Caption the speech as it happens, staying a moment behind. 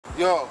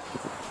Yo,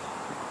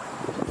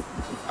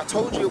 I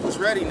told you it was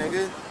ready,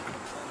 nigga.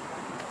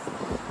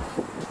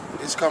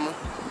 It's coming.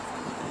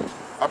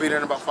 I'll be there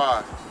in about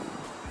 5.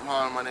 I'm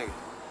hollering my nigga.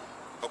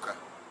 Okay.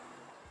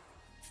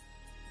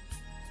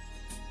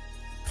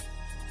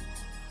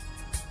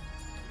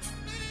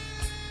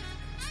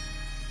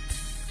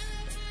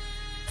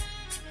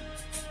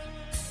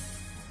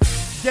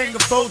 Gang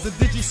of foes, a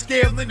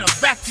digi-scale in a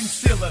vacuum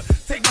sealer.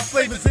 Take my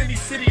flavors any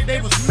city,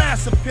 they was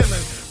mass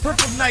appealing.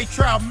 Purple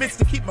nitrile mixed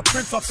to keep my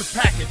prints off the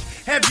package.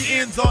 Have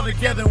your ends all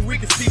together and we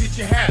can see that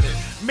you had it.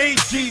 Made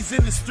G's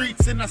in the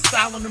streets and I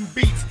style on them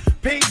beats.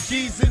 Paid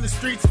G's in the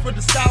streets for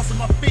the styles of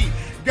my feet.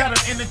 Got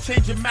an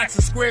interchange of max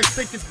and squares,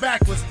 think it's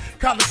backwards.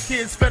 College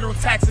kids, federal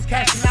taxes,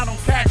 cashing out on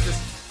cactus.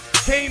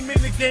 Came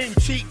in the game,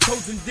 cheat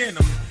codes and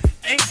denim.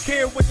 Ain't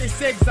care what they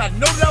said cause I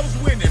know that I was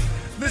winning.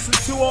 Listen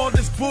to all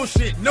this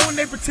bullshit, knowing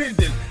they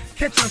pretending.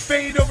 Catching a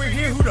fade over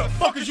here, who the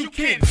fuck is you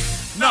kidding?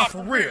 Nah,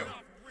 for real.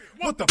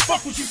 What the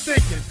fuck was you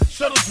thinking?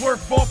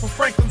 Shuttlesworth ball for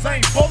Franklin's, I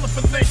ain't ballin'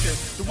 for Lincoln.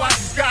 The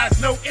wisest guys,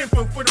 no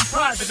info for them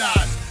private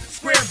eyes.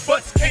 Square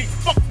butts can't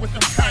fuck with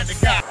them kind of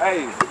guys.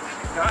 Hey,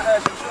 can I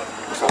ask you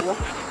something?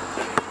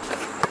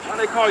 Why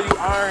they call you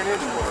Iron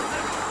anyway?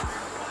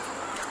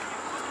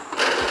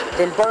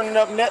 Been burning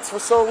up nets for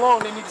so long,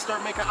 they need to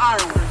start making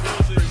iron.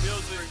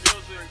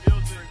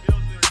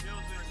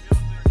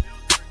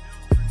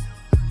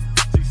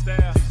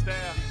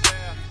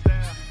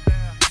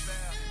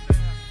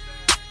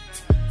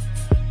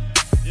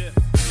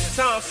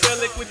 Tom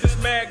Selleck with this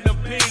Magnum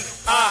P.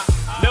 I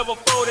never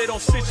folded on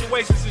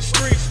situations in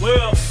streets.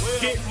 Well,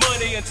 get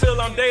money until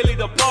I'm daily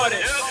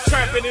departed.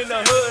 Trapping in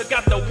the hood,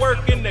 got the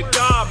work in the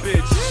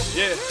garbage.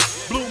 Yeah,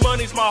 blue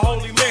money's my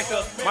holy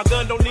mecca. My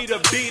gun don't need a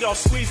beat, I'll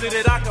squeeze it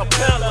at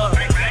acapella.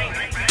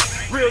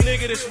 Real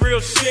nigga, this real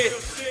shit.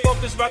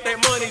 Focus about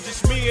that money,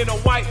 just me and a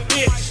white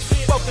bitch.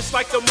 Focus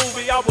like the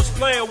movie I was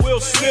playing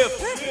Will Smith.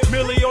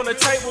 Millie on the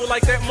table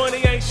like that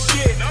money ain't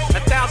shit.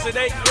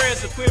 1,008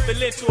 grams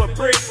equivalent to a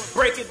brick.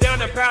 Break it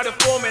down in powder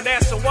form and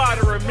add some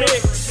water and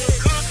mix.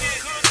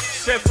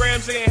 Chef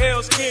Ramsay in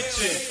Hell's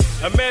Kitchen.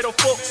 A metal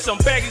fork, some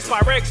baggies,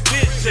 Pyrex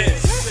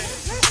bitches.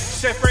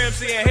 Chef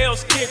Ramsay in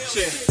Hell's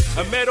Kitchen.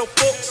 A metal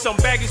fork, some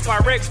baggies,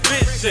 Pyrex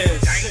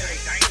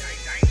bitches.